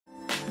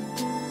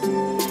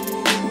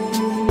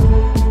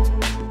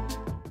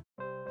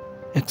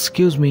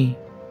Excuse me,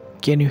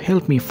 can you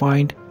help me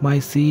find my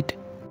seat?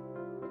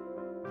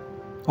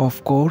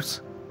 Of course.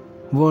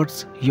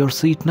 What's your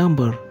seat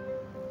number?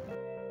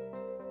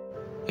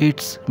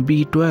 It's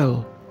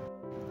B12.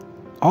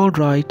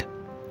 Alright,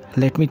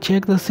 let me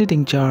check the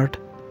seating chart.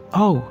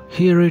 Oh,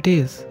 here it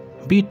is.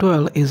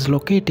 B12 is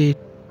located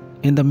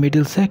in the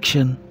middle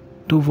section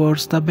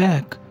towards the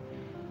back.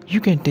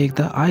 You can take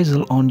the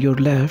aisle on your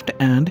left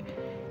and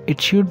it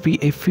should be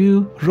a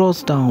few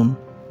rows down.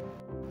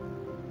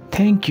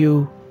 Thank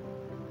you.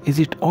 Is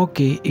it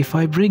okay if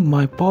I bring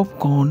my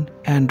popcorn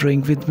and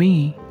drink with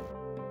me?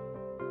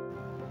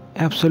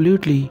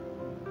 Absolutely.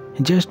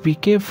 Just be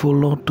careful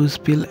not to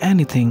spill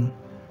anything.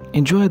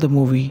 Enjoy the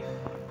movie.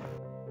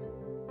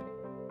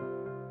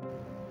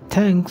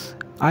 Thanks,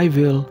 I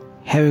will.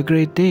 Have a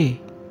great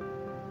day.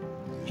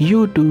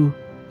 You too.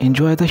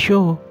 Enjoy the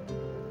show.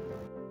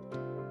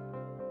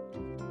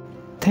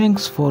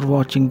 Thanks for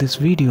watching this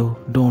video.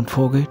 Don't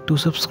forget to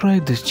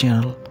subscribe this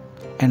channel.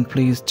 And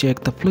please check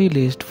the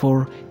playlist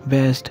for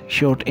best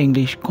short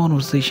English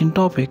conversation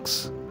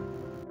topics.